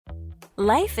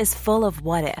Life is full of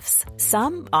what-ifs.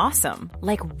 Some awesome,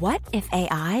 like what if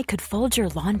AI could fold your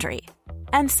laundry?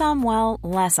 And some, well,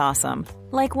 less awesome,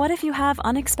 like what if you have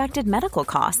unexpected medical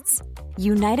costs?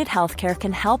 United Healthcare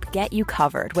can help get you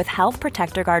covered with Health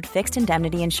Protector Guard fixed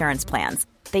indemnity insurance plans.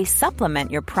 They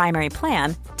supplement your primary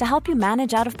plan to help you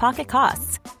manage out-of-pocket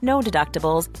costs. No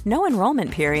deductibles, no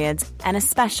enrollment periods, and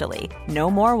especially no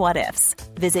more what-ifs.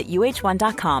 Visit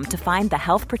uh1.com to find the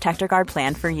Health Protector Guard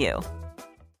plan for you.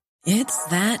 It's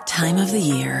that time of the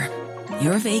year.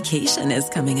 Your vacation is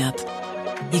coming up.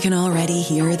 You can already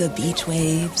hear the beach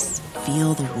waves,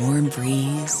 feel the warm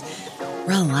breeze,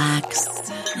 relax,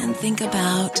 and think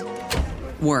about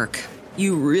work.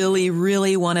 You really,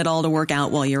 really want it all to work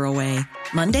out while you're away.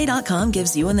 Monday.com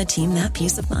gives you and the team that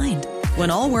peace of mind.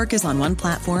 When all work is on one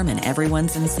platform and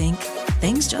everyone's in sync,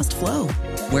 things just flow.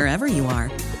 Wherever you are,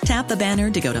 tap the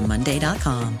banner to go to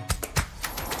Monday.com.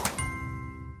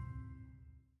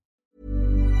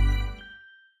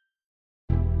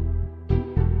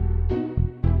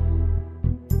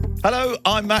 Hello,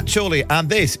 I'm Matt Chorley, and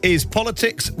this is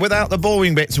Politics Without the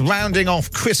Boring Bits, rounding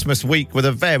off Christmas week with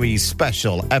a very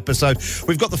special episode.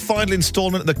 We've got the final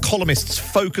instalment of the Columnists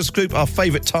Focus Group, our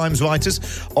favourite Times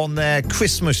writers, on their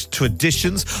Christmas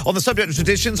traditions. On the subject of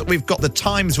traditions, we've got the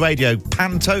Times Radio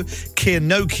Panto,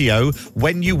 Keirnocchio,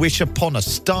 When You Wish Upon a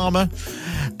Starmer.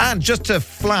 And just to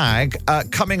flag,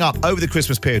 coming up over the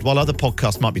Christmas period, while other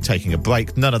podcasts might be taking a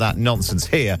break, none of that nonsense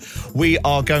here, we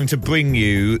are going to bring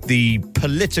you the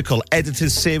Political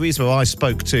Editors series, where I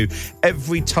spoke to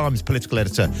every Times political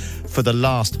editor for the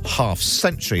last half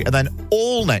century. And then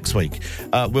all next week,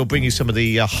 we'll bring you some of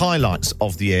the highlights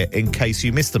of the year in case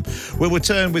you missed them. We'll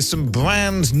return with some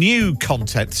brand new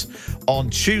content on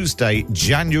Tuesday,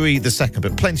 January the 2nd,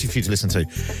 but plenty for you to listen to,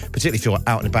 particularly if you're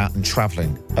out and about and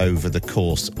travelling over the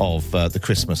course of the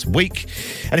Christmas week.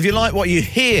 And if you like what you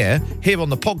hear here on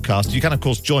the podcast, you can, of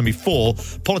course, join me for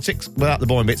Politics Without the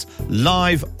Boring Bits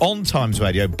live on Times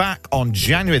Radio, back on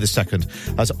January the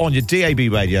 2nd. That's on your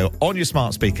DAB radio, on your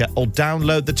smart speaker, or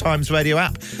download the Times Radio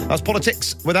app. That's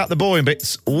Politics Without the Boring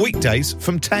Bits, weekdays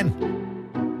from 10.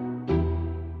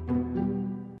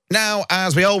 Now,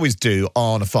 as we always do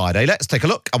on a Friday, let's take a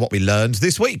look at what we learned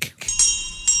this week.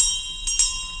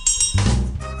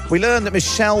 We learned that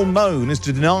Michelle Mone has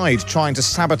denied trying to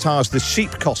sabotage the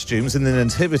sheep costumes in the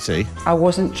Nativity. I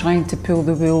wasn't trying to pull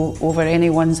the wool over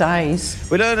anyone's eyes.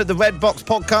 We learned that the Red Box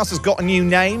podcast has got a new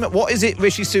name. What is it,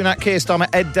 Rishi Sunak, Keir Starmer,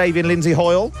 Ed Davey and Lindsay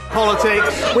Hoyle?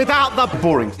 Politics without the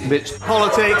boring bits.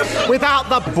 Politics without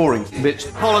the boring bits.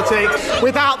 Politics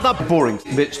without the boring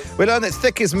bits. We learned that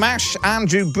thick as mash,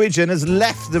 Andrew Bridgen has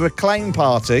left the Reclaim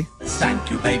Party.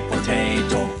 Thank you, baked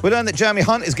potato. We learned that Jeremy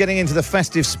Hunt is getting into the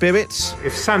festive spirits.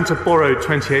 If Santa borrowed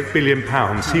 £28 billion,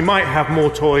 he might have more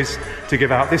toys to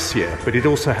give out this year, but he'd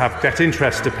also have debt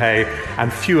interest to pay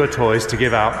and fewer toys to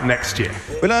give out next year.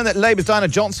 We learned that Labour's Diana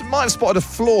Johnson might have spotted a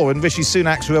flaw in Rishi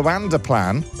Sunak's Rwanda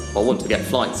plan. I want to get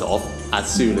flights off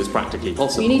as soon as practically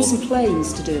possible. You need some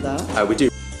planes to do that. We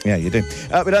do. Yeah, you do.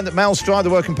 We learned that Mel Stride,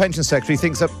 the Work and Pension Secretary,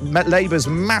 thinks that Labour's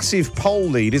massive poll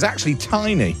lead is actually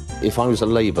tiny. If I was a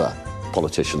Labour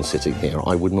politician sitting here,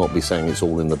 I would not be saying it's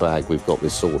all in the bag, we've got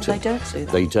this sorted. They don't do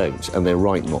that. They don't, and they're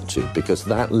right not to, because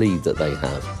that lead that they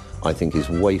have, I think, is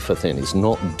wafer thin. It's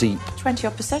not deep.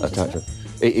 20-odd%, isn't it?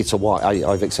 It's a wide.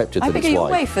 I've accepted that it's wide. How big are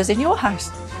your wafers in your house?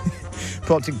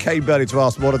 Prompting Kay Burley to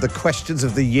ask one of the questions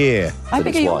of the year. How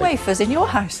big are your wafers in your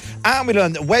house? And we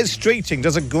learned that Wes Streeting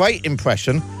does a great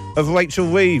impression of Rachel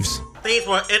Reeves. These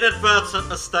were inadvertent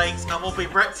mistakes and will be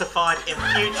rectified in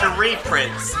future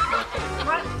reprints.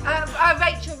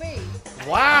 Rachel Reeves.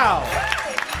 Wow.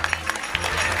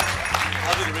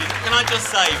 Can I just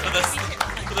say,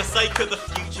 for the sake of the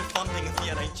future funding of the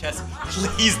NHS,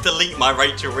 please delete my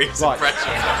Rachel Reeves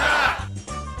impression.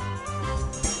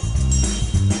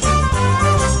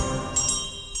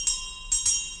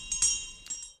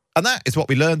 And that is what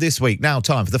we learned this week. Now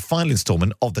time for the final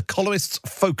instalment of the Columnists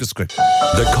Focus Group.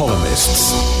 The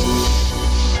Columnists.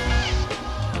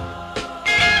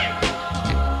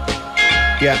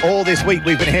 Yeah, all this week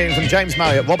we've been hearing from James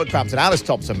Marriott, Robert Crampton, Alice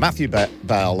Thompson, Matthew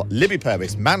Bell, Libby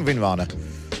Purvis, Manvin Rana,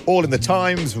 all in the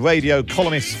Times Radio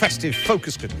Columnists Festive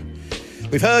Focus Group.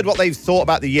 We've heard what they've thought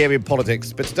about the year in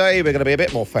politics, but today we're going to be a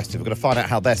bit more festive. We're going to find out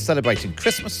how they're celebrating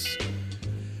Christmas.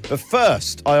 But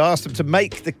first, I asked them to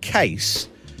make the case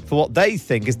for what they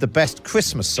think is the best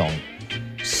Christmas song,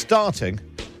 starting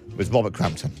with Robert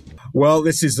Crampton. Well,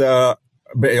 this is an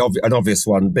obvious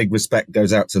one. Big respect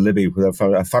goes out to Libby with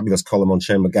a fabulous column on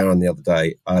Shane McGowan the other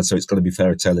day. So it's got to be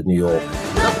Fairy Tale of New York.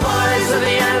 The boys of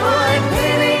the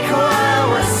NYPD choir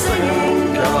were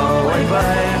singing Go Away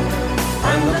Babe,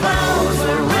 and the bells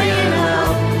were ringing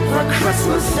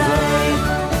Christmas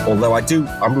Day. Although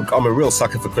I'm a real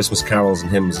sucker for Christmas carols and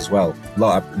hymns as well.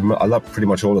 I love pretty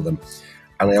much all of them.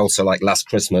 And I also like Last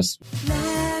Christmas.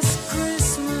 Last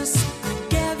Christmas, I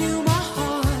gave you my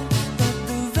heart, but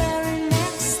the very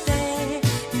next day,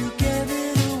 you gave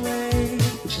it away.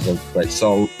 Which is a great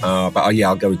song. I'll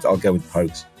go with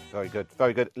Pogues. Very good,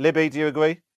 very good. Libby, do you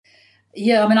agree?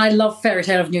 Yeah, I mean, I love Fairy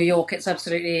Tale of New York. It's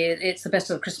the best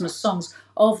of the Christmas songs.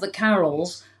 Of the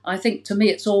carols, I think to me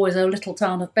it's always O Little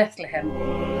Town of Bethlehem.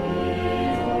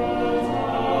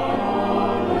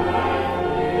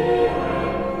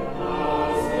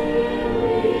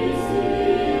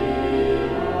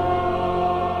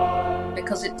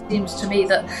 Because it seems to me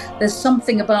that there's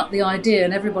something about the idea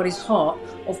in everybody's heart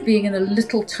of being in a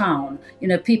little town. You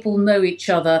know, people know each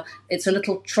other. It's a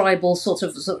little tribal sort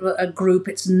of a group.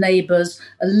 It's neighbours,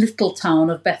 a little town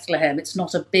of Bethlehem. It's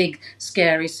not a big,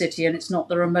 scary city, and it's not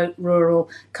the remote rural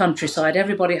countryside.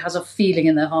 Everybody has a feeling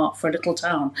in their heart for a little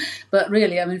town. But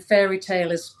really, I mean, Fairy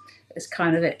Tale is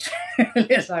kind of it.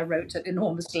 As I wrote at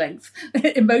enormous length,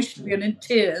 emotionally and in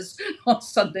tears on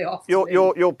Sunday afternoon.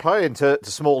 You're playing to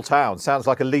small towns. Sounds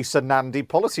like a Lisa Nandy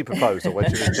policy proposal when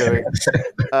she was doing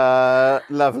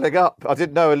levelling up. I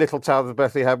didn't know A Little Town of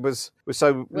Bethlehem was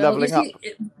so levelling up.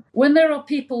 When there are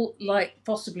people like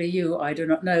possibly you, I do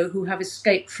not know, who have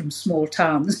escaped from small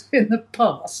towns in the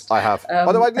past. I have.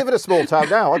 Although I live in a small town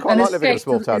now. I quite like living in a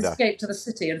small town now. Escape to the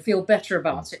city and feel better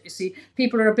about it. You see,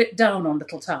 people are a bit down on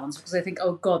little towns because they think,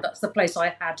 oh God, that's the place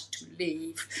I had to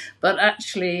leave. But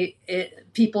actually,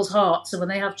 people's hearts, and when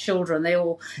they have children, they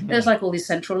all, there's like all these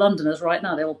central Londoners right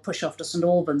now, they all push off to St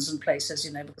Albans and places,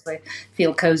 you know, because they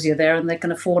feel cosier there and they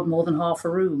can afford more than half a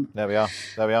room. There we are.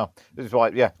 This is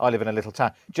why, I live in a little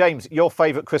town. James, your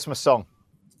favourite Christmas song?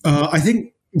 I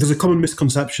think there's a common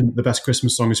misconception that the best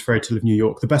Christmas song is Fairy Tale of New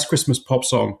York. The best Christmas pop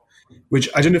song, which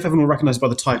I don't know if everyone will recognise by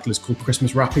the title, is called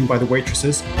Christmas Wrapping by the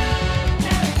Waitresses.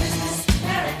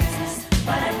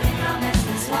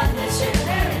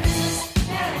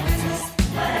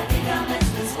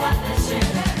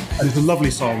 And it's a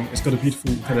lovely song. It's got a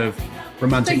beautiful kind of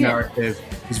romantic narrative.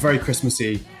 It's very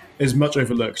Christmassy. It's much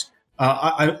overlooked.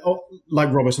 I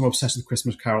like Robert, I'm obsessed with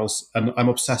Christmas carols, and I'm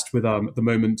obsessed with, at the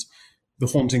moment, the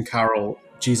haunting carol,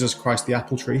 Jesus Christ the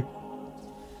Apple Tree.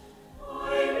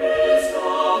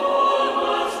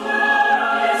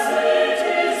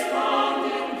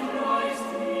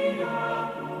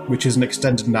 Which is an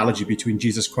extended analogy between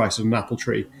Jesus Christ and an apple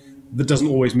tree that doesn't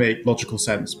always make logical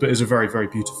sense, but is a very, very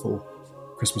beautiful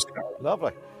Christmas carol.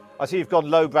 Lovely. I see you've gone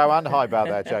lowbrow and highbrow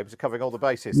there, James, covering all the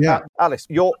bases. Yeah. Alice,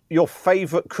 your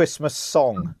favourite Christmas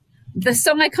song? The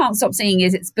song I can't stop singing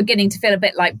is It's Beginning to Feel a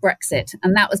Bit Like Brexit.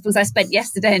 And that was because I spent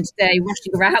yesterday and today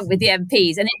rushing around with the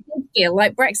MPs, and it did feel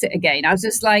like Brexit again. I was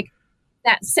just like,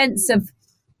 that sense of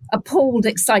appalled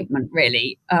excitement,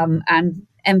 really. And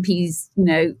MPs, you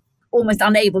know, almost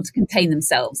unable to contain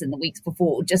themselves in the weeks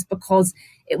before just because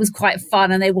it was quite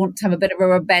fun and they want to have a bit of a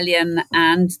rebellion,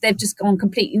 and they've just gone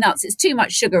completely nuts. It's too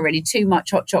much sugar, really, too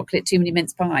much hot chocolate, too many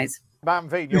mince pies.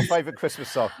 Manveen, your favourite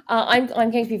Christmas song? I'm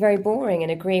going to be very boring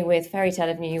and agree with Fairy Tale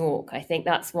of New York. I think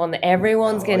that's one that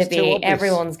everyone's going to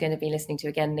be listening to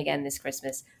again and again this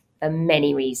Christmas for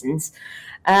many reasons.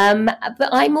 But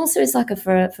I'm also a sucker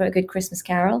for a good Christmas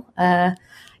carol. I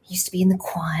used to be in the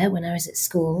choir when I was at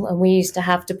school, and we used to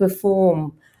have to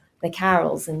perform the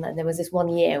carols. And there was this one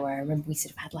year where I remember we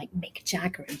sort of had like Mick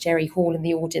Jagger and Jerry Hall in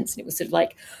the audience, and it was sort of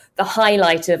like the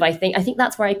highlight of, I think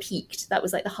that's where I peaked. That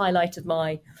was like the highlight of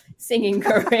my singing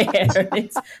career.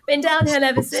 It's been downhill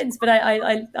ever since, but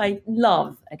I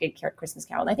love a good Christmas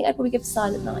carol. And I think I'd probably give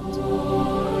Silent Night.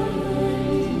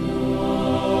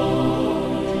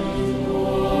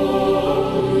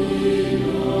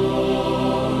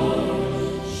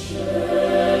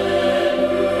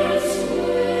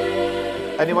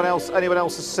 Anyone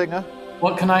else a singer?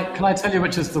 What can I tell you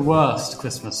which is the worst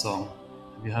Christmas song?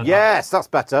 Have you heard Yes, that's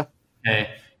better. Okay.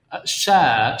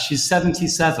 Cher, she's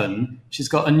 77. She's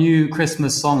got a new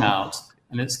Christmas song out,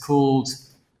 and it's called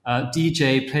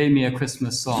DJ Play Me a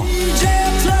Christmas Song. DJ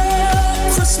play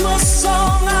a Christmas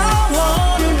song,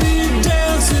 I wanna be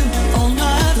dancing all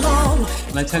night long.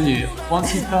 And I tell you,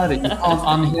 once you've heard it, you can't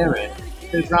unhear it.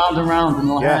 It goes round and round in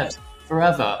your head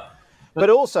forever. But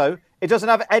also, it doesn't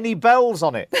have any bells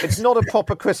on it. It's not a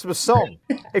proper Christmas song.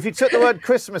 If you took the word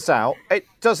Christmas out, it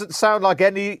doesn't sound like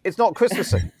it's not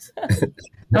Christmassy.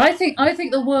 I think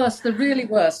the worst, the really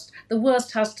worst, the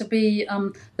worst has to be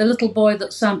the little boy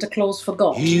that Santa Claus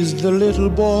forgot. He's the little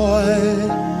boy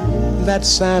that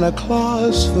Santa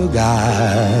Claus forgot.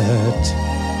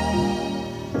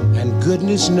 And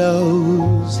goodness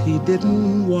knows he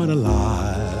didn't want to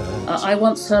lie. I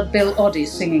once heard Bill Oddie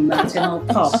singing that in our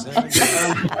pub.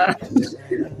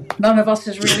 None of us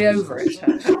is really over it.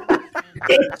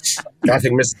 I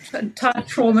think Entire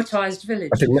traumatised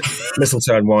village. I think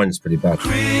mistletoe and wine is pretty bad.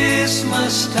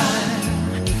 Christmas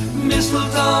time,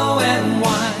 mistletoe and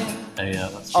wine.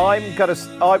 I'm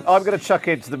gonna chuck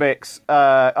into the mix.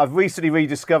 I've recently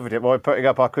rediscovered it while we're putting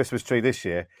up our Christmas tree this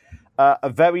year. A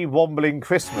very wombling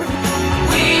Christmas.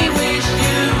 We wish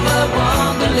you a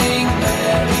wombling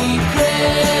Merry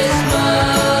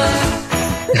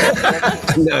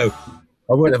Christmas. No,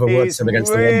 I won't have a word said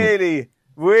against the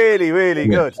Really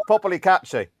good. Properly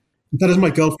catchy. That is my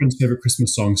girlfriend's favourite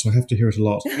Christmas song, so I have to hear it a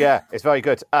lot. Yeah, it's very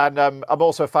good. And I'm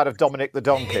also a fan of Dominic the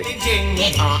Donkey.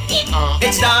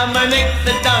 It's Dominic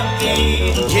the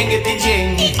Donkey, jingity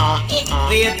jing.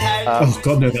 Oh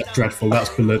God, no, that's dreadful. That's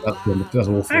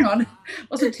awful. Hang on,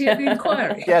 wasn't he at the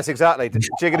inquiry? Yes, exactly.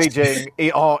 Jiggity jing,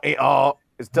 ee-ah.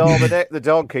 It's Dominic the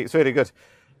Donkey. It's really good.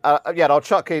 And I'll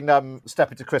chuck in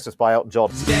Step Into Christmas by Elton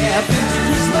John.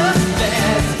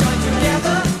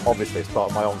 Obviously, it's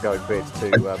part of my ongoing bid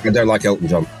to... I don't like Elton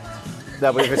John.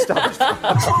 No, we've established.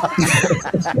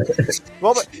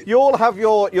 Robert, you all have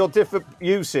your different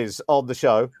uses on the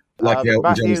show. Like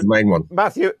Elton John's the main one.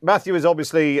 Matthew is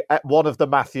obviously one of the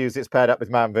Matthews. It's paired up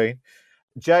with Manveen.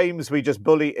 James, we just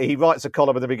bully. He writes a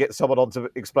column and then we get someone on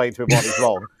to explain to him what is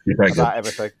wrong about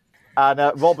everything. And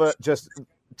Robert just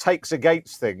takes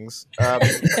against things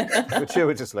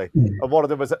gratuitously. And one of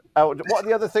them was, what are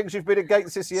the other things you've been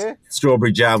against this year?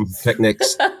 Strawberry jam,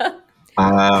 picnics,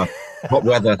 hot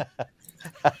weather.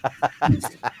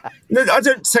 No,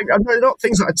 they're not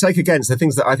things that I take against. They're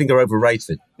things that I think are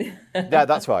overrated. Yeah,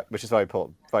 that's right, which is very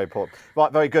important. Very important.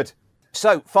 Right, very good.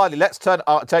 So, finally, let's turn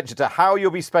our attention to how you'll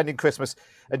be spending Christmas.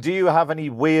 And do you have any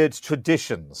weird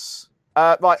traditions?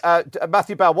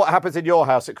 Matthew Bell, what happens in your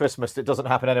house at Christmas that doesn't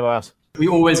happen anywhere else? We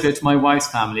always go to my wife's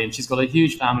family, and she's got a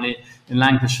huge family in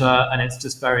Lancashire, and it's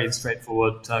just very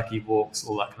straightforward, turkey walks,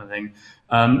 all that kind of thing.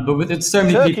 But with so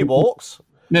many turkey people... walks?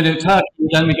 No, turkey,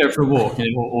 then we go for a walk,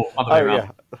 or other way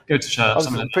around. Yeah. Go to church. I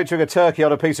was picturing a turkey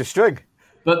on a piece of string.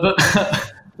 But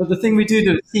the thing we do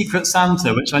is Secret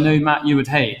Santa, which I know, Matt, you would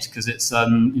hate, because it's,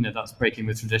 that's breaking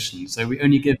with tradition. So we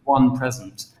only give one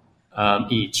present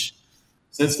each.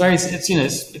 So it's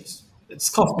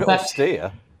cost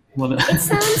effective. It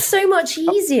sounds so much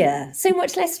easier, so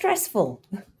much less stressful.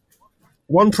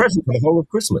 One present for the whole of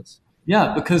Christmas.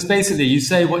 Yeah, because basically you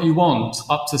say what you want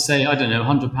up to, say, I don't know,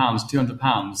 £100,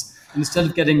 £200. And instead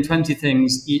of getting 20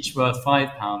 things each worth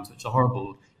 £5, which are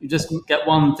horrible, you just get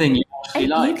one thing you actually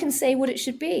like. You can say what it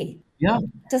should be. Yeah.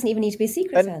 It doesn't even need to be a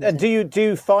secret Santa. And do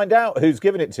you find out who's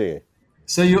given it to you?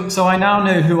 So I now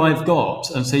know who I've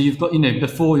got, and so you've got,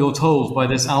 before you're told by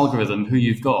this algorithm who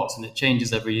you've got, and it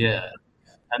changes every year,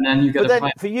 and then you get.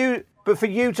 For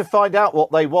you to find out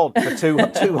what they want for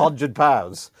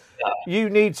 £200, you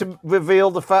need to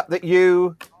reveal the fact that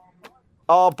you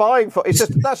are buying for.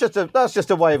 That's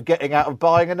just a way of getting out of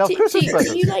buying enough Christmas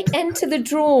presents. Do you enter the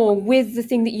drawer with the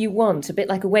thing that you want, a bit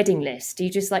like a wedding list? Do you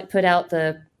just put out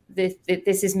this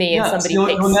is me, and somebody so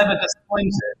picks? You're never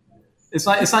disappointed. It's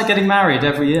like getting married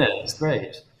every year. It's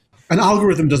great. An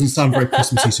algorithm doesn't sound very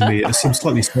Christmassy to me. It seems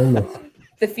slightly smaller.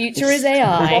 The future is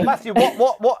AI. Well, Matthew,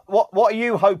 what are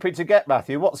you hoping to get,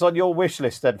 Matthew? What's on your wish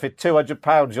list then for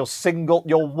 £200?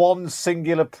 Your one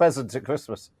singular present at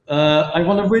Christmas. I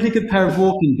want a really good pair of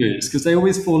walking boots because they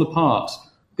always fall apart.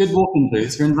 Good walking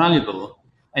boots are invaluable.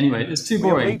 Anyway, it's too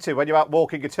boring. You need to when you're out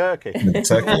walking a turkey.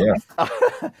 Turkey,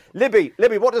 yeah. Libby,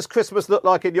 what does Christmas look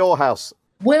like in your house?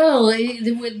 Well,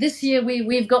 this year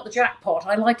we've got the jackpot.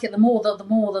 I like it the more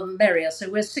the merrier. So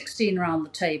we're 16 around the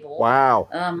table.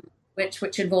 Wow.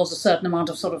 Which involves a certain amount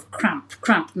of sort of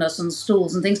crampedness and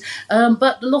stools and things.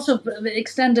 But a lot of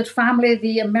extended family.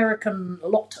 The American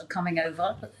lot are coming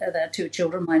over. Their two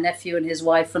children, my nephew and his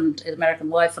wife and his American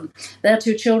wife and their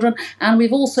two children. And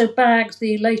we've also bagged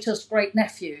the latest great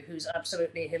nephew, who's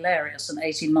absolutely hilarious and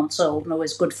 18 months old and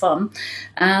always good fun.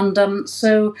 And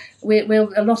so we're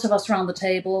a lot of us around the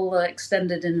table,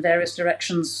 extended in various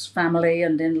directions, family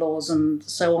and in-laws and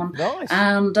so on. Nice.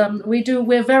 And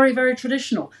we're very, very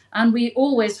traditional. And we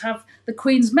always have the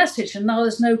Queen's message, and now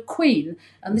there's no Queen,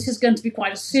 and this is going to be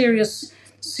quite a serious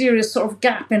sort of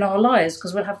gap in our lives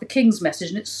because we'll have the King's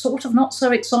message, and it's sort of not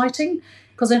so exciting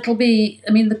because it'll be.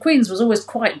 I mean, the Queen's was always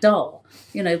quite dull,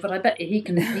 but I bet he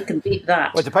can beat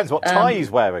that. Well, it depends what tie he's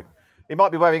wearing. He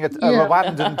might be wearing a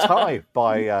Rwandan tie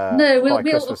by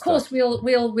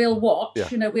we'll watch.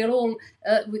 Yeah. We'll all.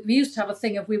 We used to have a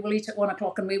thing of we will eat at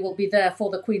 1:00 and we will be there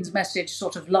for the Queen's message,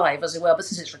 sort of live, as it were. But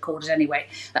since it's recorded anyway,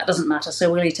 that doesn't matter.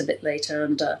 So we'll eat a bit later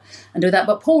and do that.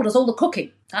 But Paul does all the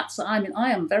cooking,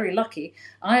 I am very lucky.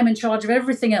 I am in charge of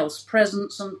everything else,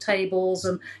 presents and tables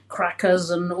and crackers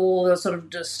and all the sort of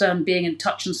just being in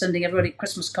touch and sending everybody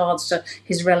Christmas cards to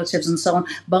his relatives and so on.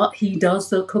 But he does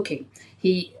the cooking.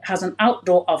 He has an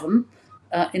outdoor oven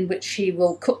in which he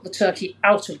will cook the turkey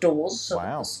out of doors, so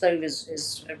that the stove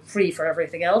is free for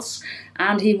everything else.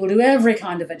 And he will do every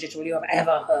kind of vegetable you have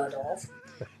ever heard of.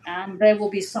 And there will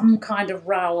be some kind of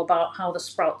row about how the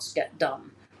sprouts get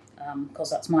done. Because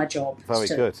that's my job. Very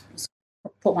good.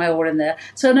 Put my oar in there.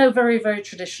 So no, very, very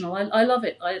traditional. I love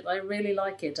it. I really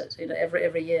like it.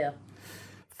 Every year.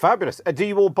 Fabulous. Do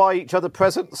you all buy each other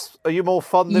presents? Are you more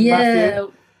fun than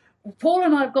Matthew? Paul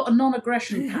and I have got a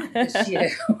non-aggression pact this year.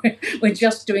 We're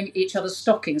just doing each other's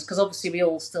stockings because obviously we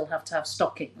all still have to have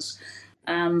stockings.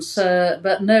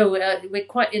 But no, we're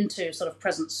quite into sort of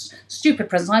presents, stupid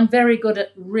presents. I'm very good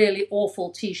at really awful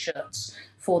T-shirts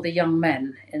for the young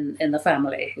men in the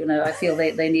family. I feel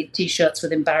they need T-shirts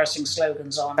with embarrassing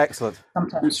slogans on. Excellent.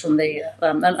 Sometimes from the...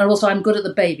 and also I'm good at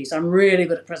the babies. I'm really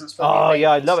good at presents for the babies.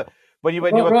 Yeah, I love it. When you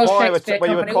acquire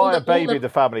a baby in the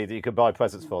family that you can buy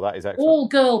presents for, that is excellent. All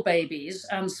girl babies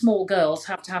and small girls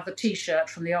have to have a T-shirt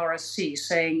from the RSC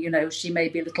saying, she may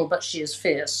be little but she is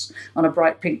fierce, on a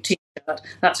bright pink T-shirt.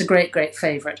 That's a great, great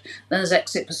favourite. Then there's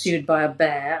Exit Pursued by a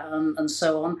Bear and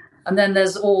so on. And then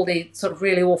there's all the sort of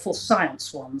really awful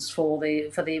science ones for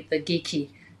the geeky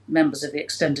members of the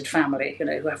extended family,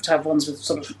 who have to have ones with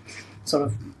sort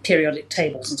of periodic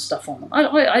tables and stuff on them.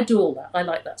 I do all that. I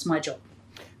like that. It's my job.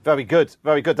 Very good.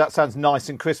 Very good. That sounds nice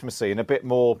and Christmassy and a bit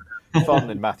more fun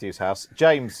in Matthew's house.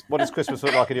 James, what does Christmas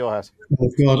look like in your house?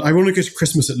 Oh, God. I want to go to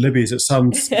Christmas at Libby's. It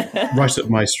sounds right up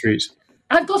my street.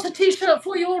 I've got a T-shirt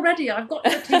for you already. I've got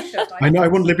a T-shirt. I know. I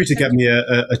want Libby to get me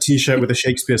a T-shirt with a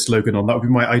Shakespeare slogan on. That would be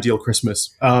my ideal Christmas.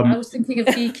 I was thinking of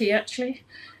geeky, actually.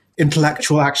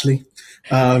 Intellectual, actually.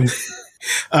 No,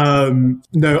 I'm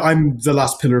the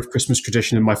last pillar of Christmas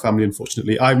tradition in my family,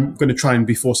 unfortunately. I'm going to try and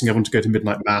be forcing everyone to go to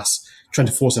midnight mass, trying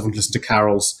to force everyone to listen to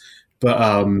carols.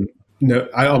 But no,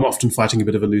 I'm often fighting a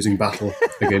bit of a losing battle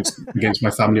against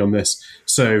my family on this.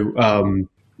 So,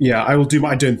 yeah, I will do.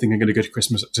 I don't think I'm going to go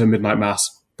to midnight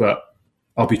mass, but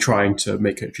I'll be trying to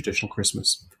make it a traditional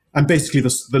Christmas. I'm basically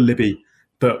the Libby,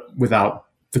 but without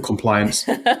the compliance.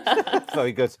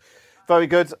 Very good. Very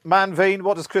good. Manveen,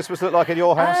 what does Christmas look like in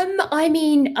your house?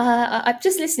 I'm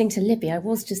just listening to Libby. I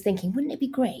was just thinking, wouldn't it be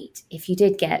great if you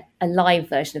did get a live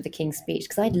version of the King's speech?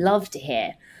 Because I'd love to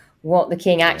hear what the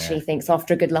King actually thinks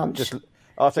after a good lunch. Just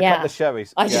after a couple of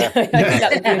sherries. I think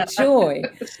that would be a joy.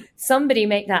 Somebody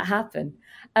make that happen.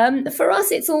 For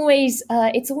us, it's always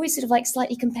sort of like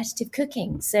slightly competitive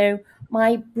cooking. So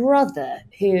my brother,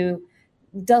 who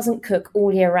doesn't cook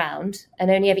all year round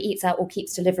and only ever eats out or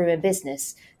keeps to live-room in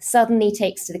business, suddenly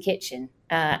takes to the kitchen,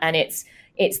 and it's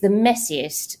the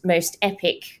messiest, most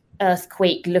epic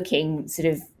earthquake-looking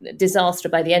sort of disaster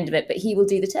by the end of it. But he will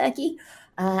do the turkey,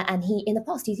 and in the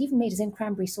past he's even made his own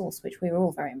cranberry sauce, which we were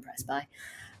all very impressed by.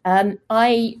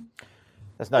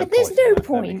 There's no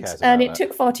point, and it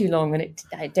took far too long. And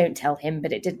I don't tell him,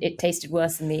 but it tasted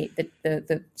worse than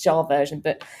the jar version.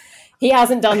 But he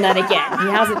hasn't done that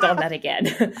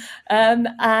again.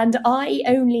 And I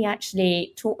only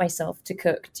actually taught myself to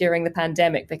cook during the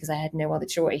pandemic because I had no other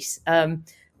choice.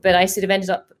 But I sort of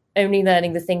ended up only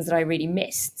learning the things that I really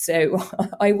missed. So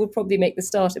I will probably make the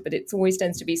starter, but it always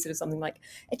tends to be sort of something like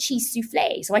a cheese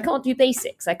souffle. So I can't do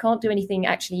basics. I can't do anything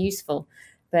actually useful,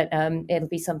 but it'll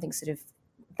be something sort of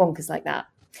bonkers like that.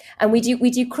 And we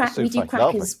do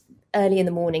crackers early in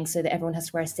the morning so that everyone has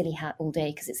to wear a silly hat all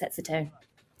day because it sets the tone.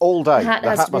 All day. The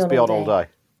hat must be on all day.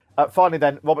 Finally,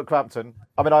 then, Robert Crampton.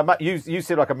 I mean, you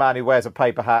seem like a man who wears a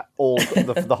paper hat for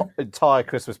the entire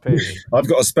Christmas period. I've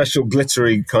got a special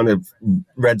glittery kind of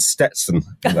red Stetson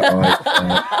that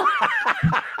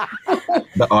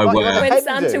I wear. When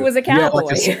Santa was a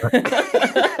cowboy.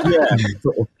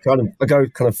 I go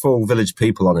kind of full Village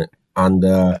People on it. And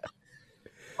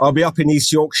I'll be up in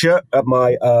East Yorkshire at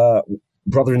my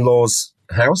brother-in-law's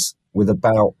house with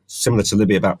about, similar to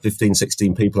Libby, about 15,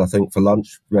 16 people, I think, for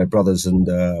lunch. Brothers and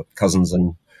cousins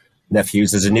and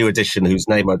nephews. There's a new addition whose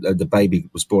name, the baby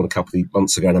was born a couple of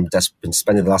months ago, and I've been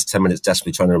spending the last 10 minutes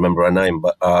desperately trying to remember her name,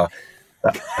 but I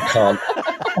can't.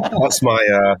 That's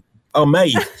my...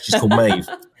 Maeve. She's called Maeve.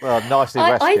 Well, nicely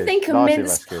rescued. I think a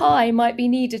mince pie might be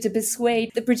needed to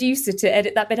persuade the producer to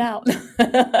edit that bit out.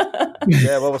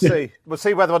 Yeah, well, we'll see. We'll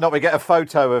see whether or not we get a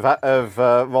photo of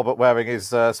Robert wearing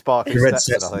his sparkly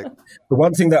Stetson, I think. The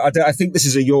one thing that I think this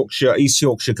is a East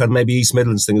Yorkshire, kind of maybe East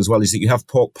Midlands thing as well, is that you have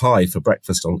pork pie for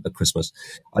breakfast at Christmas.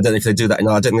 I don't know if they do that. I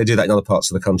don't think they do that in other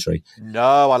parts of the country.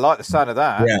 No, I like the sound of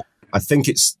that. Yeah, I think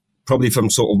it's probably from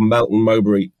sort of Melton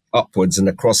Mowbray upwards and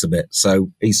across a bit.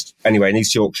 So in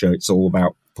East Yorkshire, it's all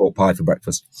about pork pie for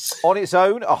breakfast. On its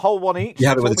own, a whole one each? You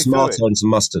have it with a tomato and some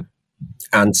mustard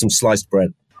and some sliced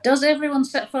bread. Does everyone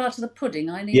set fire to the pudding?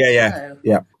 I need to know.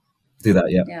 Yeah. Do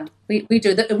that, yeah. Yeah, we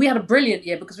do. We had a brilliant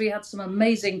year because we had some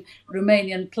amazing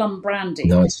Romanian plum brandy.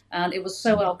 Nice. And it was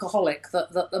so alcoholic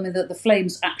that the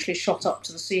flames actually shot up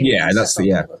to the ceiling. Yeah,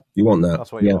 you want that.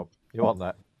 That's what you want. You want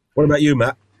that. What about you,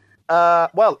 Matt?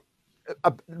 Well,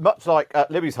 much like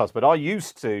Libby's husband, I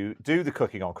used to do the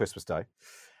cooking on Christmas Day.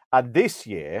 And this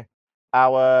year,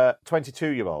 our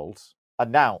 22-year-old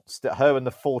announced that her and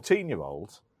the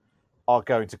 14-year-old are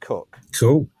going to cook.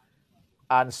 Cool.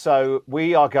 And so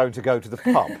we are going to go to the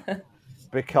pub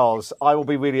because I will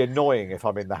be really annoying if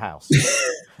I'm in the house.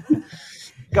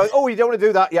 Going, oh, you don't want to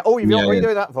do that? Yeah. Oh, what are you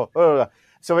doing that for?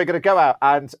 So we're going to go out,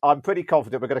 and I'm pretty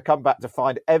confident we're going to come back to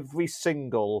find every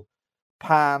single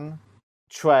pan,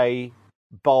 tray,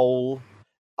 bowl,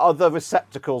 other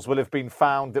receptacles will have been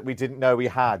found that we didn't know we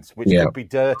had, which could be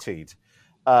dirtied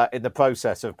in the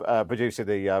process of producing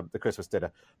the Christmas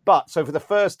dinner. But so for the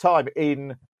first time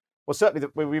certainly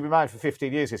we've been married for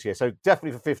 15 years this year, so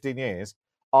definitely for 15 years,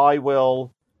 I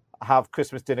will have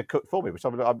Christmas dinner cooked for me, which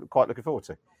I'm quite looking forward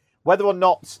to. Whether or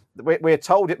not we're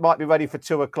told it might be ready for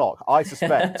 2:00, I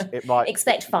suspect it might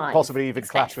expect 5, possibly even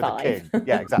clash with the king.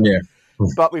 Yeah, exactly. Yeah.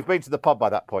 But we've been to the pub by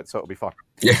that point, so it'll be fine.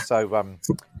 Yeah. So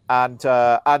and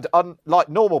unlike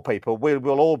normal people,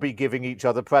 we'll all be giving each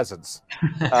other presents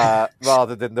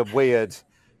rather than the weird,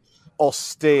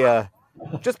 austere.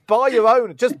 Just buy your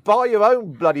own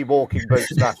bloody walking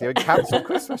boots, Matthew, and cancel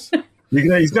Christmas.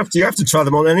 You have to try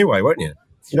them on anyway, won't you?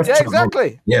 Yeah,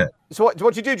 exactly. Yeah. So what do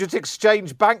you do? Just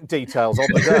exchange bank details on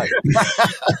the day.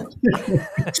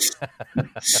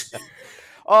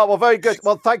 Oh, well, very good.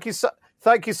 Well, thank you so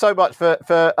much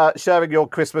for sharing your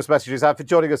Christmas messages and for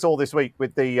joining us all this week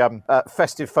with the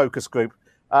festive focus group.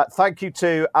 Thank you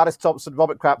to Alice Thompson,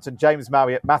 Robert Crampton, James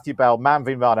Marriott, Matthew Bell,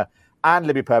 Manvin Rana, and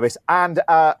Libby Purvis, and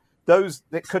those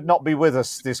that could not be with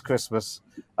us this Christmas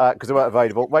because they weren't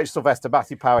available: Rachel Sylvester,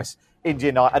 Matthew Paris,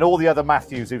 India Knight, and all the other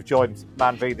Matthews who've joined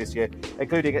Man V this year,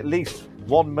 including at least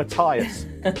one Matthias,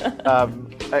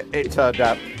 it turned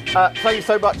out. Thank you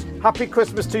so much. Happy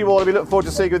Christmas to you all, and we look forward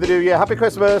to seeing you in the new year. Happy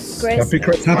Christmas. Happy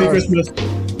Christmas. Happy Christmas.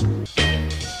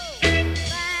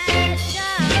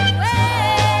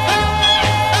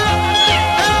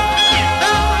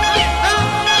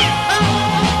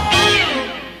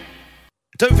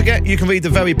 Don't forget, you can read the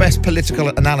very best political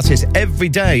analysis every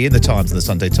day in the Times and the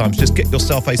Sunday Times. Just get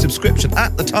yourself a subscription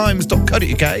at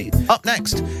thetimes.co.uk. Up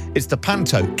next, it's the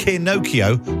panto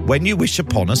Keirnocchio, When You Wish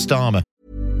Upon a Starmer.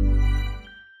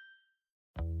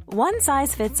 One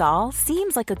size fits all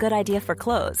seems like a good idea for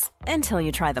clothes until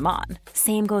you try them on.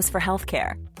 Same goes for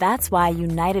healthcare. That's why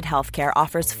United Healthcare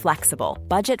offers flexible,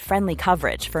 budget-friendly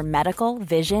coverage for medical,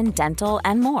 vision, dental,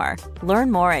 and more.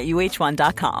 Learn more at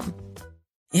uh1.com.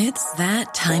 It's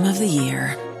that time of the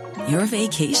year. Your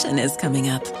vacation is coming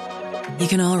up. You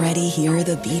can already hear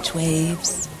the beach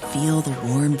waves, feel the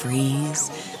warm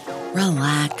breeze,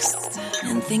 relax,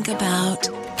 and think about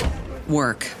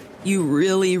work. You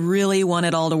really, really want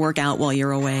it all to work out while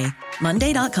you're away.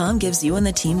 Monday.com gives you and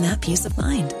the team that peace of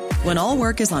mind. When all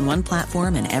work is on one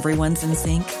platform and everyone's in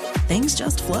sync, things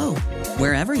just flow.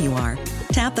 Wherever you are,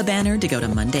 tap the banner to go to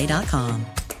Monday.com.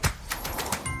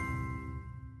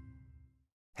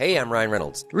 Hey, I'm Ryan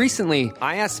Reynolds. Recently,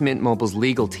 I asked Mint Mobile's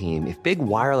legal team if big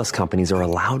wireless companies are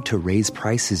allowed to raise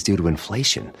prices due to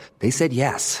inflation. They said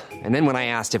yes. And then when I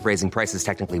asked if raising prices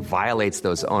technically violates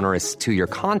those onerous 2-year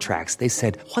contracts, they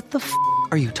said, "What the f***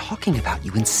 are you talking about,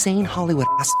 you insane Hollywood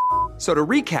ass?" So to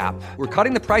recap, we're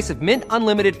cutting the price of Mint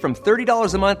Unlimited from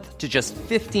 $30 a month to just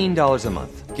 $15 a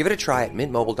month. Give it a try at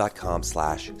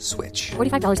mintmobile.com/switch.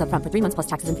 $45 up front for 3 months plus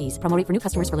taxes and fees. Promo rate for new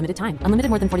customers for limited time. Unlimited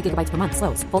more than 40 gigabytes per month.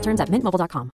 Slows full terms at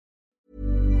mintmobile.com.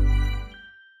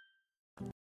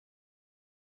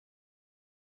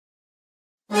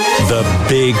 The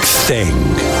Big Thing.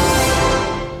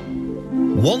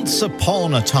 Once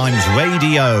upon a time's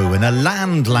radio in a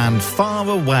land far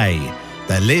away,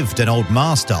 there lived an old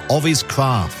master of his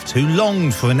craft who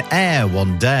longed for an heir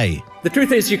one day. The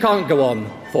truth is, you can't go on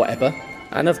forever.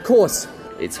 And of course,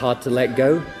 it's hard to let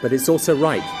go, but it's also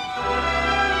right.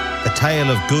 A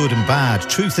tale of good and bad,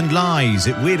 truth and lies,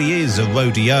 it really is a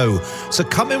rodeo. So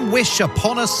come and wish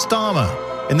upon a Starmer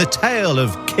in the tale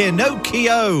of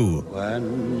Keirnocchio.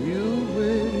 When you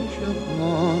wish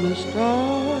upon a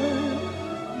star,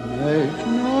 makes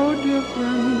no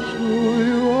difference who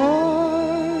you are.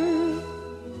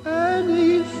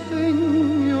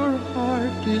 Anything your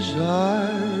heart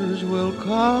desires will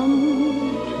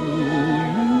come to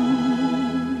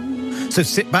you. So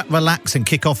sit back, relax and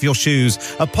kick off your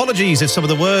shoes. Apologies if some of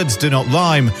the words do not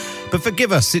rhyme, but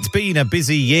forgive us, it's been a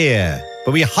busy year.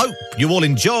 But we hope you all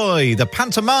enjoy the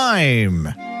pantomime.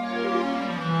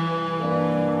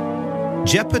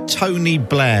 Jeppetoni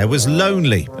Blair was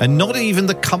lonely, and not even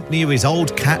the company of his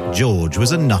old cat George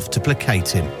was enough to placate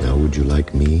him. Now, would you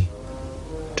like me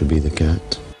to be the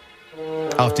cat?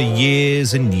 After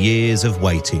years and years of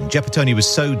waiting, Jeppetoni was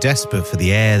so desperate for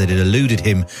the air that had eluded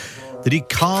him that he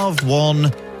carved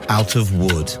one out of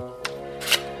wood.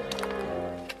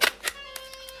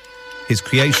 His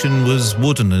creation was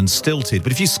wooden and stilted,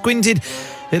 but if you squinted,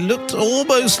 it looked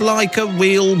almost like a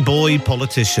real boy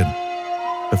politician.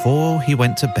 Before he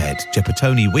went to bed,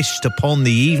 Jeppetoni wished upon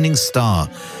the evening star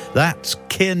that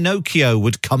Keirnocchio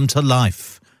would come to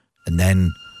life. And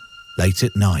then, late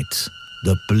at night,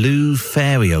 the blue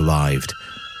fairy arrived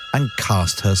and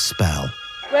cast her spell.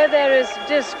 Where there is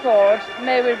discord,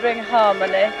 may we bring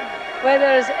harmony. Where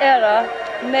there is error,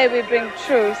 may we bring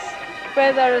truth.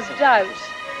 Where there is doubt,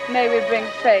 may we bring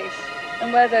faith.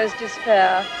 And where there is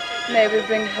despair, may we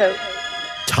bring hope.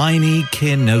 Tiny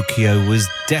Keirnocchio was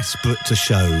desperate to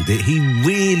show that he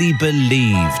really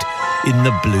believed in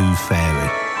the blue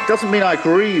fairy. Doesn't mean I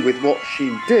agree with what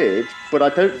she did, but I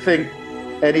don't think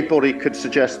anybody could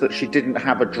suggest that she didn't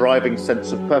have a driving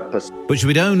sense of purpose. But she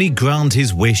would only grant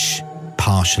his wish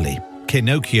partially.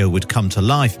 Keirnocchio would come to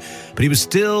life, but he was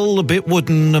still a bit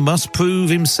wooden and must prove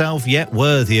himself yet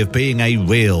worthy of being a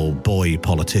real boy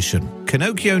politician.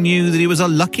 Keirnocchio knew that he was a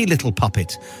lucky little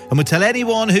puppet and would tell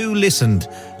anyone who listened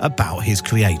about his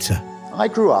creator. I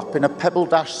grew up in a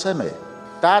pebble-dash semi.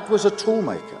 Dad was a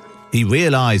toolmaker. He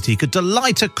realised he could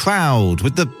delight a crowd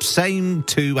with the same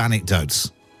two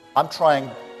anecdotes. I'm trying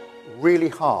really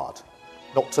hard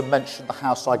not to mention the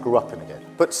house I grew up in again.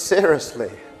 But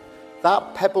seriously,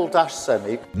 that pebble-dash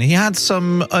semi... He had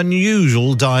some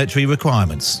unusual dietary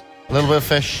requirements. A little bit of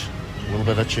fish, a little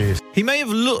bit of cheese. He may have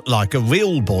looked like a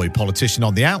real boy politician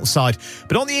on the outside,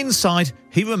 but on the inside,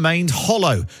 he remained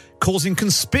hollow, causing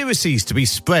conspiracies to be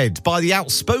spread by the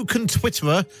outspoken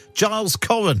Twitterer Giles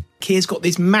Corran. Keir's got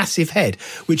this massive head,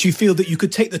 which you feel that you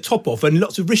could take the top off and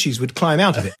lots of rishis would climb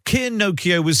out of it.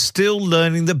 Keirnocchio was still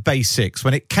learning the basics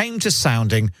when it came to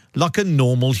sounding like a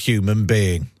normal human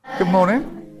being. Good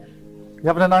morning. You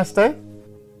having a nice day?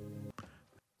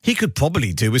 He could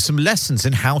probably do with some lessons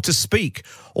in how to speak,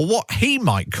 or what he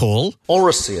might call...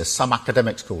 Oracy, as some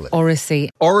academics call it.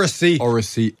 Oracy. Oracy.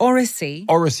 Oracy. Oracy.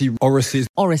 Oracy. Oracy.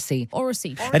 Oracy.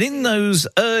 Oracy. And in those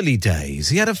early days,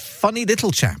 he had a funny little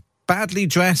chap, badly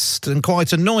dressed and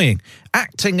quite annoying,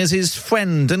 acting as his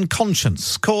friend and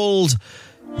conscience, called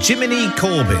Jiminy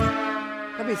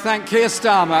Corbyn. Let me thank Keir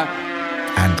Starmer.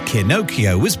 And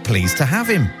Keirnocchio was pleased to have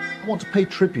him. I want to pay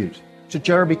tribute to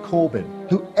Jeremy Corbyn,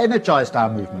 who energised our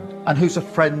movement and who's a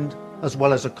friend as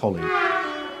well as a colleague.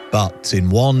 But in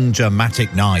one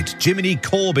dramatic night, Jiminy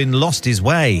Corbyn lost his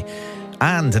way,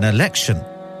 and an election,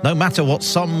 no matter what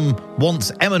some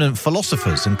once eminent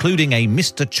philosophers, including a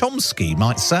Mr. Chomsky,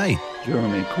 might say.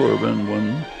 Jeremy Corbyn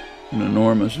won an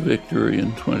enormous victory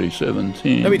in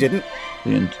 2017. No, he didn't.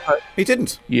 He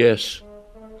didn't. Yes,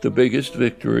 the biggest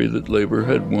victory that Labour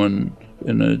had won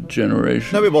in a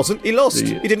generation. No, it wasn't. He lost.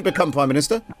 He didn't become Prime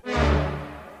Minister.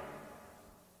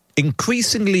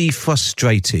 Increasingly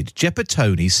frustrated,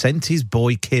 Jeppetoni sent his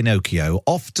boy Keirnocchio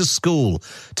off to school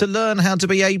to learn how to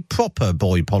be a proper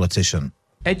boy politician.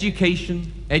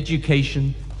 Education,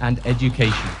 education, and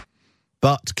education.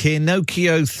 But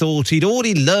Keirnocchio thought he'd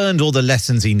already learned all the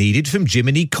lessons he needed from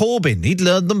Jiminy Corbyn. He'd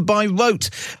learned them by rote.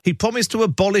 He promised to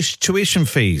abolish tuition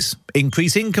fees,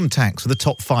 increase income tax for the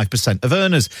top 5% of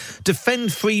earners,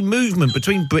 defend free movement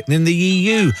between Britain and the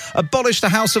EU, abolish the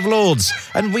House of Lords,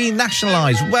 and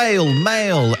renationalise rail,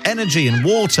 mail, energy and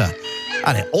water.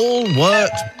 And it all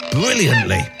worked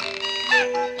brilliantly.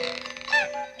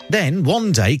 Then,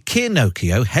 one day,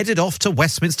 Keirnocchio headed off to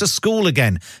Westminster School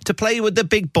again to play with the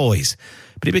big boys.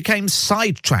 But he became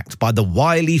sidetracked by the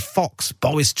wily fox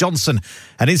Boris Johnson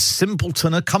and his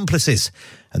simpleton accomplices,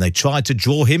 and they tried to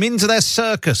draw him into their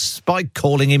circus by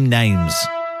calling him names.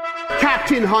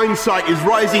 Captain Hindsight is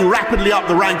rising rapidly up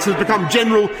the ranks, has become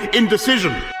General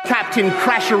Indecision. Captain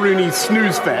Crasheroony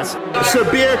Snoozefest. Sir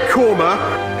Beer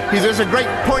Korma, he's a great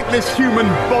pointless human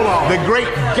bollard. The great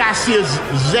gaseous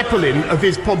zeppelin of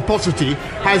his pomposity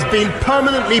has been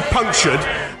permanently punctured.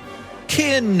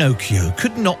 Keirnocchio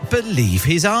could not believe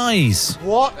his eyes.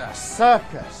 What a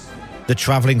circus! The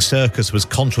travelling circus was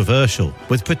controversial,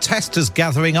 with protesters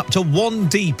gathering up to one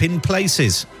deep in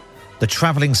places. The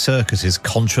travelling circus is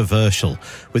controversial,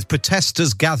 with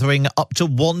protesters gathering up to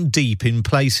 1 deep in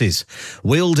places,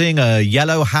 wielding a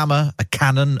yellow hammer, a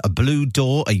cannon, a blue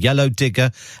door, a yellow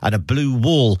digger and a blue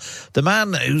wall. The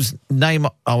man whose name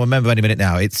I'll remember any minute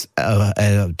now, it's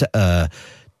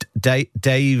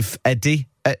Dave Eddy.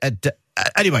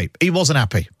 Anyway, he wasn't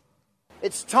happy.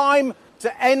 It's time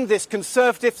to end this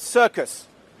Conservative circus.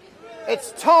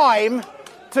 It's time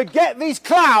to get these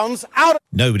clowns out.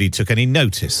 Nobody took any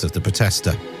notice of the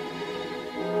protester.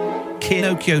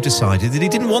 Keirnocchio decided that he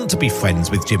didn't want to be friends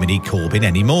with Jiminy Corbyn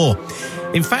anymore.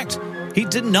 In fact, he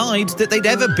denied that they'd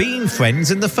ever been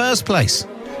friends in the first place.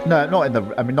 No, not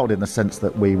in the sense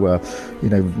that we were,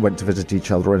 went to visit each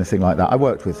other or anything like that. I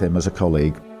worked with him as a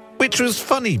colleague. Which was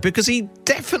funny, because he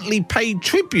definitely paid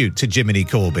tribute to Jiminy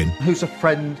Corbyn. Who's a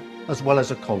friend as well as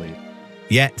a colleague.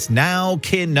 Yet now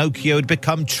Keirnocchio had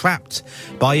become trapped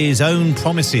by his own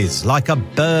promises, like a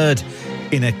bird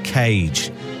in a cage.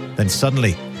 Then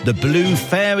suddenly, the blue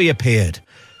fairy appeared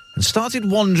and started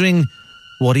wondering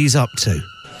what he's up to.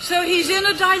 So he's in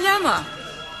a dilemma.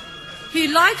 He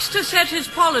likes to set his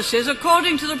policies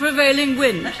according to the prevailing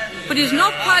wind, but he's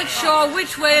not quite sure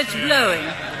which way it's blowing.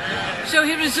 So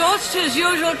he resorts to his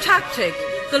usual tactic.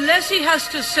 The less he has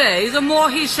to say, the more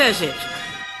he says it.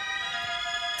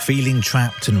 Feeling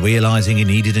trapped and realising he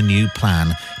needed a new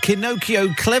plan,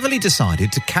 Keirnocchio cleverly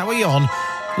decided to carry on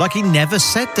like he never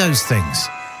said those things.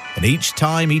 And each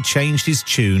time he changed his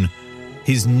tune,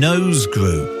 his nose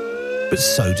grew, but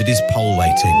so did his poll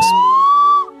ratings.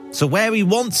 So where he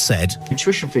once said,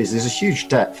 tuition fees is a huge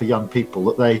debt for young people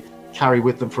that they carry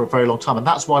with them for a very long time. And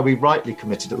that's why we rightly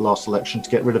committed at the last election to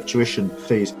get rid of tuition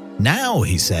fees. Now,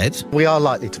 he said, we are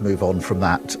likely to move on from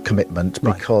that commitment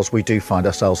because we do find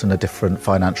ourselves in a different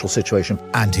financial situation.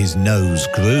 And his nose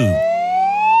grew.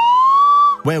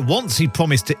 Where once he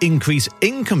promised to increase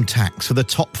income tax for the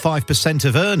top 5%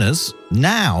 of earners,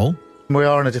 now we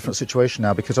are in a different situation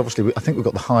now because obviously I think we've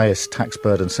got the highest tax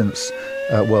burden since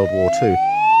World War II.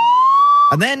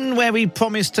 And then where he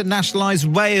promised to nationalise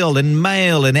rail and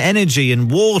mail and energy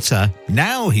and water,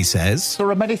 now he says, there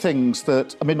are many things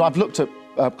that, I've looked at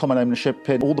common ownership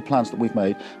in all the plans that we've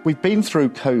made. We've been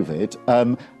through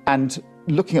COVID and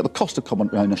looking at the cost of common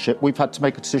ownership, we've had to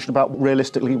make a decision about what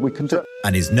realistically we can do.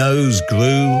 And his nose grew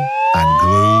and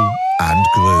grew and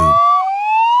grew.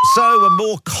 So a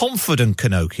more confident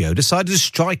Keirnocchio decided to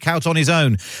strike out on his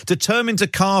own, determined to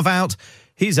carve out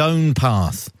his own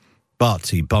path. But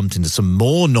he bumped into some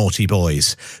more naughty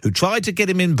boys who tried to get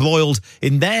him embroiled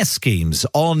in their schemes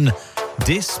on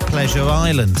Displeasure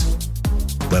Island,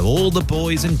 where all the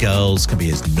boys and girls can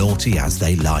be as naughty as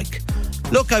they like.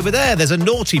 Look over there, there's a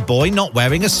naughty boy not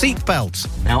wearing a seatbelt.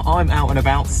 Now I'm out and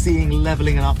about seeing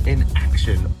Levelling Up in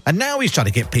action. And now he's trying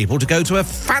to get people to go to a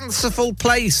fanciful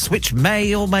place which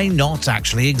may or may not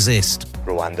actually exist.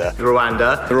 Rwanda.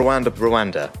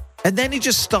 And then he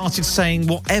just started saying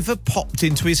whatever popped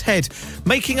into his head,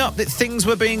 making up that things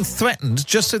were being threatened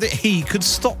just so that he could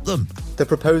stop them. The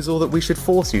proposal that we should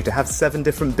force you to have 7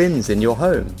 different bins in your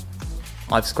home.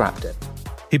 I've scrapped it.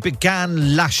 He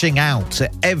began lashing out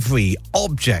at every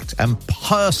object and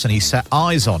person he set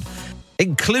eyes on,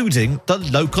 including the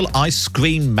local ice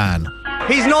cream man.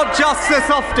 He's not just the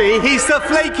softie, he's the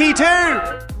flaky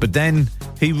too! But then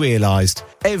he realised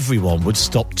everyone would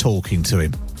stop talking to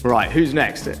him. Right, who's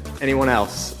next? Anyone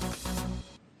else?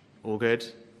 All good?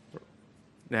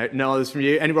 No others from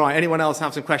you? Anyone else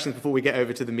have some questions before we get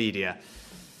over to the media?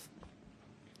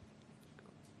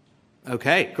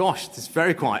 Okay, gosh, it's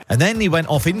very quiet. And then he went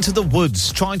off into the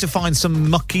woods trying to find some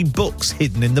mucky books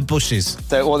hidden in the bushes.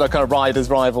 So all the kind of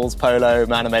riders, rivals, polo,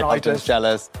 man-made items,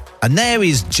 jealous. And there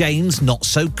is James not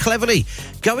so cleverly,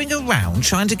 going around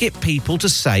trying to get people to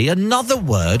say another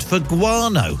word for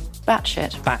guano.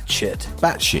 Batshit.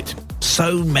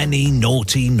 So many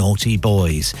naughty, naughty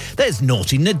boys. There's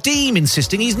naughty Nadeem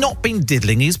insisting he's not been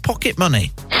diddling his pocket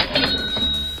money.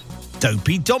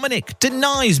 Dopey Dominic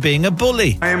denies being a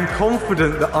bully. I am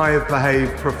confident that I have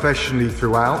behaved professionally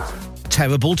throughout.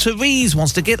 Terrible Therese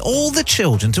wants to get all the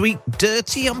children to eat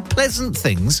dirty, unpleasant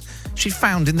things she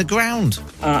found in the ground.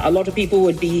 A lot of people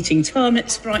would be eating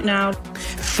termites right now.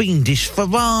 Fiendish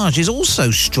Farage is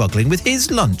also struggling with his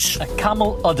lunch. A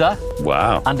camel udder.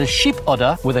 Wow. And a sheep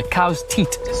udder with a cow's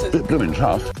teat. Bit blooming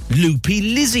tough.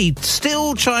 Loopy Lizzie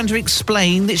still trying to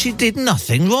explain that she did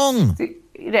nothing wrong.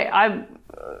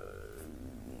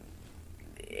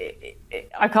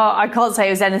 I can't say it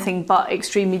was anything but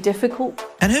extremely difficult.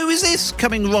 And who is this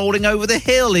coming rolling over the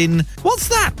hill in, what's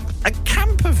that, a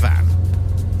camper van?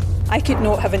 I could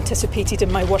not have anticipated in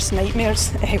my worst nightmares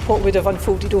what would have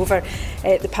unfolded over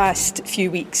the past few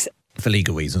weeks. For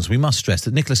legal reasons, we must stress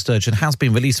that Nicola Sturgeon has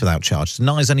been released without charge,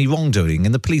 denies any wrongdoing,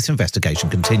 and the police investigation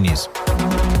continues.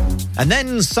 And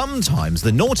then sometimes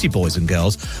the naughty boys and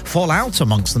girls fall out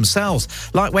amongst themselves,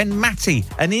 like when Matty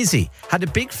and Izzy had a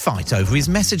big fight over his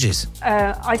messages.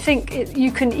 I think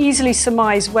you can easily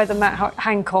surmise whether Matt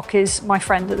Hancock is my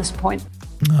friend at this point.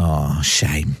 Oh,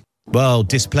 shame. Well,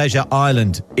 Displeasure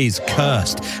Island is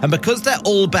cursed, and because they're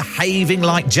all behaving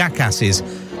like jackasses,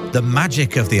 the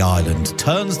magic of the island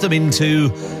turns them into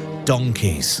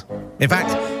donkeys. In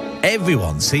fact,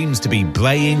 everyone seems to be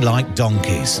braying like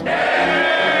donkeys.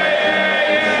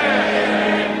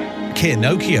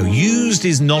 Keirnocchio used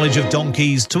his knowledge of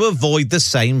donkeys to avoid the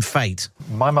same fate.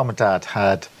 My mum and dad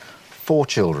had 4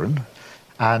 children,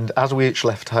 and as we each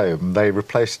left home, they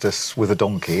replaced us with a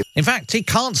donkey. In fact, he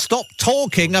can't stop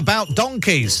talking about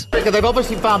donkeys. They've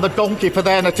obviously found the donkey for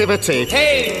their nativity.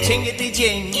 Hey,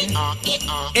 chingity-ching,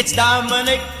 it's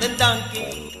Dominic the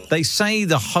donkey. They say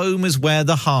the home is where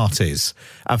the heart is.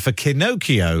 And for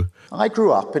Keirnocchio, I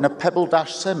grew up in a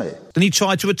pebble-dash semi. Then he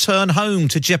tried to return home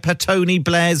to Tony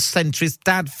Blair's centrist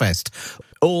Dadfest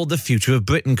or the Future of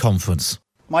Britain conference.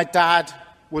 My dad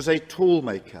was a tool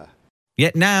maker.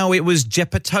 Yet now it was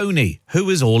Tony who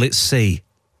was all at sea.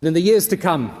 In the years to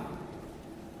come,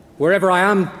 wherever I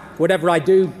am, whatever I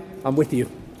do, I'm with you.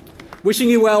 Wishing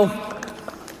you well.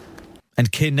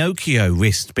 And Keirnocchio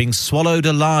risked being swallowed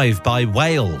alive by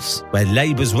whales, where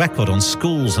Labour's record on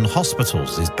schools and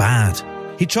hospitals is bad.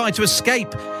 He tried to escape,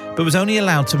 but was only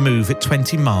allowed to move at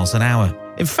 20 miles an hour.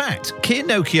 In fact,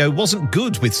 Keirnocchio wasn't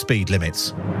good with speed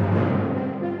limits.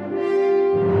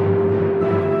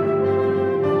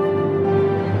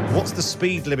 What's the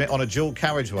speed limit on a dual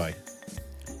carriageway?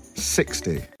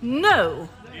 60. No.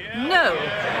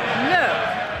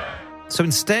 So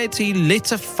instead, he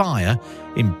lit a fire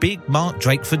in Big Mark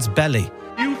Drakeford's belly.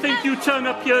 You think you turn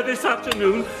up here this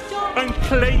afternoon and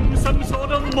claim some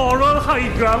sort of moral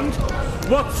high ground?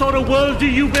 What sort of world do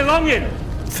you belong in?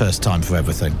 First time for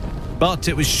everything. But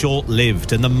it was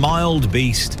short-lived, and the mild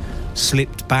beast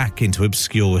slipped back into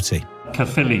obscurity.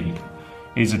 Caerphilly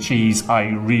is a cheese I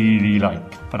really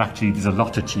like, but actually there's a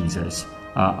lot of cheeses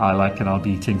I like, and I'll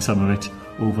be eating some of it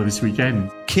over this weekend.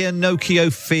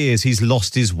 Keirnocchio fears he's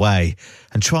lost his way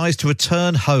and tries to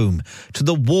return home to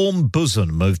the warm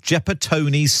bosom of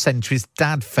Tony's centrist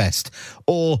Dadfest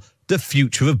or the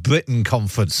Future of Britain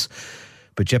conference.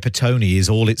 But Tony is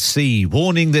all at sea,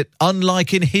 warning that,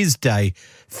 unlike in his day,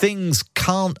 things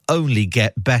can't only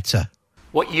get better.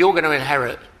 What you're going to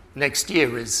inherit next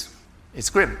year is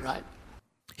grim, right?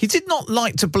 He did not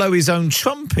like to blow his own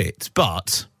trumpet,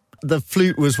 but... The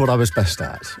flute was what I was best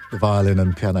at. The violin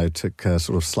and piano took sort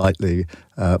of slightly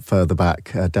further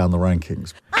back down the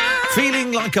rankings.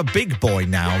 Feeling like a big boy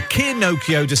now,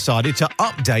 Keirnocchio decided to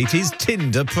update his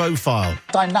Tinder profile.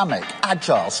 Dynamic,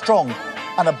 agile, strong,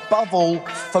 and above all,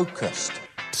 focused.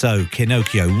 So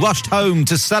Keirnocchio rushed home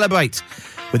to celebrate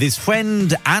with his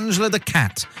friend Angela the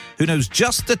cat, who knows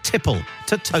just the tipple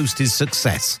to toast his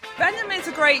success. Venom is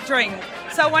a great drink.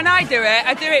 So when I do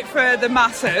it for the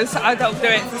masses. I don't do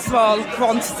it for small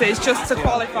quantities, just to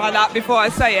qualify that before I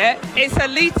say it. It's a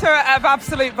litre of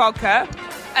Absolute Vodka,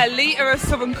 a litre of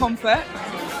Southern Comfort,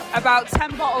 about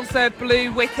 10 bottles of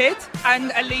Blue Wicked,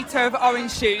 and a litre of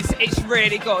orange juice. It's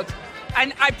really good.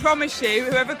 And I promise you,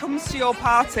 whoever comes to your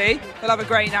party will have a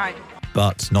great night.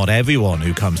 But not everyone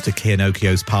who comes to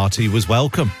Keirnocchio's party was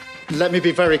welcome. Let me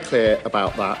be very clear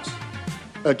about that.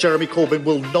 Jeremy Corbyn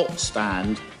will not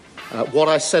stand. What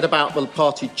I said about the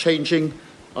party changing,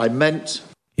 I meant.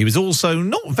 He was also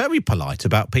not very polite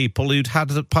about people who'd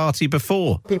had a party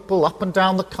before. People up and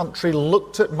down the country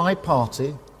looked at my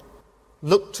party,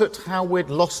 looked at how we'd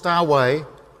lost our way,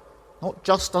 not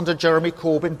just under Jeremy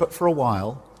Corbyn, but for a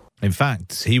while. In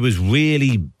fact, he was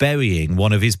really burying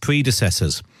one of his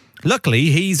predecessors. Luckily,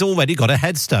 he's already got a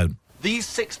headstone. These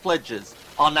 6 pledges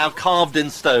are now carved in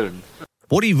stone.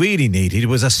 What he really needed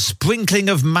was a sprinkling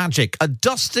of magic, a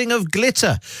dusting of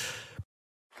glitter.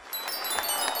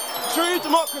 True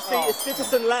democracy is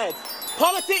citizen-led.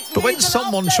 Politics. But when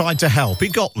someone tried to help, he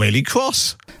got really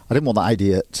cross. I didn't want that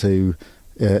idiot to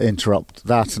interrupt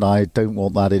that, and I don't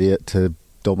want that idiot to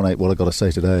dominate what I've got to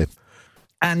say today.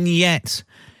 And yet,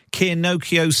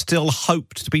 Keirnocchio still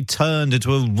hoped to be turned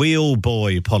into a real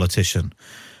boy politician.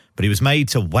 But he was made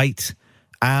to wait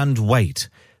and wait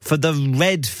for the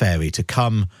red fairy to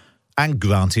come and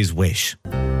grant his wish.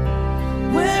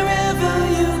 Wherever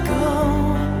you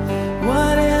go,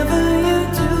 whatever you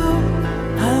do,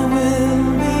 I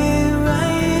will be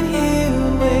right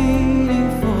here waiting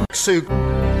for Sue.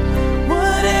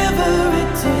 Whatever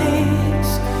it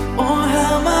takes, or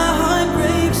how my heart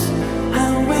breaks, I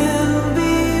will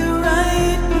be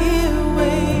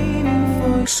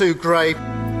Sue Gray.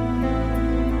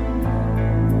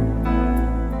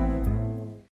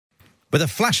 With a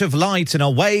flash of light and a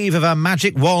wave of her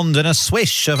magic wand and a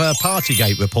swish of her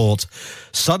Partygate report,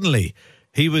 suddenly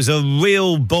he was a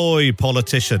real boy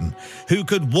politician who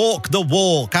could walk the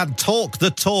walk and talk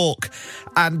the talk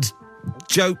and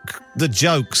joke the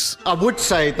jokes. I would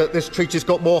say that this treaty's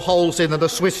got more holes in than a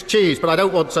Swiss cheese, but I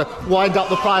don't want to wind up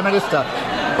the Prime Minister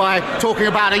by talking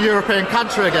about a European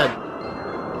country again.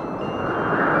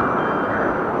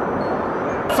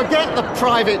 Forget the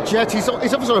private jet, he's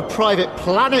obviously on a private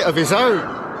planet of his own.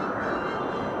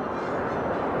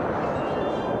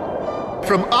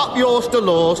 From up yours to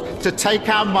laws to take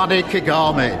our money,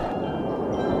 Kigami.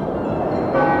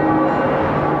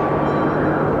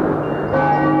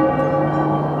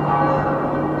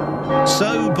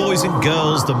 So, boys and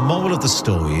girls, the moral of the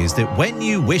story is that when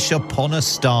you wish upon a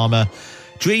Starmer,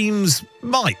 dreams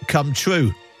might come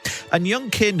true. And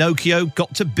young Keirnocchio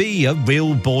got to be a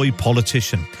real boy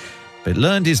politician, but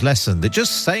learned his lesson that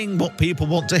just saying what people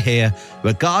want to hear,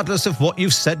 regardless of what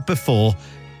you've said before,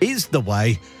 is the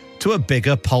way to a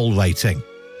bigger poll rating.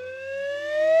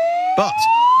 But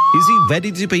is he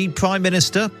ready to be Prime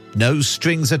Minister? No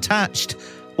strings attached?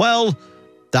 Well,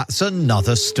 that's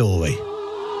another story.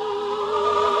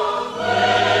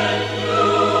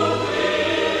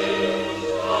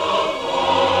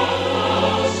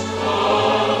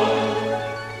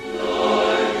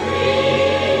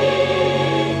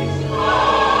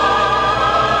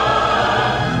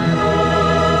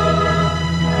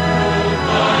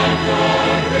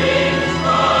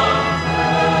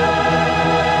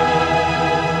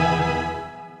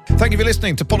 Thank you for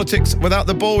listening to Politics Without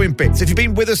the Boring Bits. If you've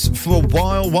been with us for a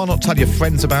while, why not tell your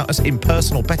friends about us in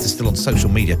person or better still on social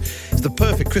media? It's the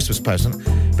perfect Christmas present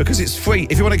because it's free.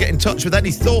 If you want to get in touch with any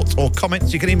thoughts or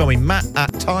comments, you can email me,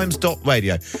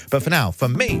 matt@times.radio. But for now,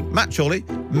 from me, Matt Chorley,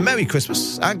 Merry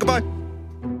Christmas and goodbye.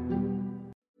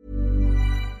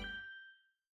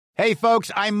 Hey,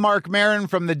 folks, I'm Mark Maron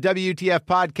from the WTF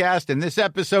Podcast, and this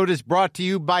episode is brought to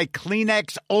you by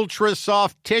Kleenex Ultra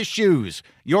Soft Tissues,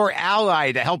 your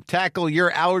ally to help tackle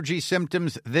your allergy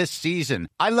symptoms this season.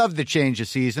 I love the change of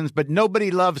seasons, but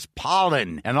nobody loves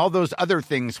pollen and all those other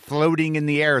things floating in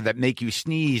the air that make you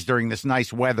sneeze during this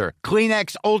nice weather.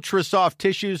 Kleenex Ultra Soft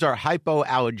Tissues are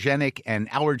hypoallergenic and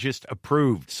allergist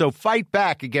approved, so fight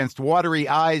back against watery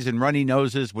eyes and runny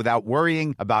noses without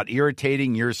worrying about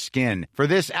irritating your skin. For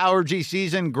this allergy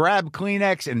season, grab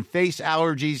Kleenex and face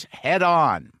allergies head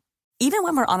on. Even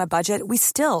when we're on a budget, we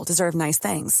still deserve nice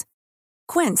things.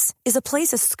 Quince is a place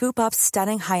to scoop up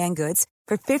stunning high-end goods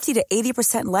for 50 to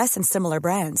 80% less than similar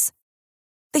brands.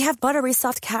 They have buttery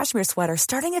soft cashmere sweaters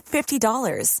starting at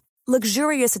 $50,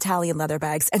 luxurious Italian leather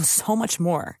bags, and so much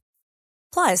more.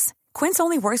 Plus, Quince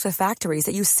only works with factories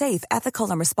that use safe, ethical,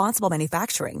 and responsible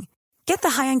manufacturing. Get the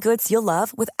high-end goods you'll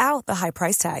love without the high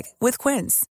price tag with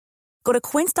Quince. Go to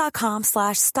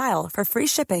quince.com/style for free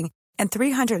shipping and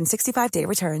 365-day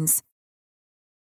returns.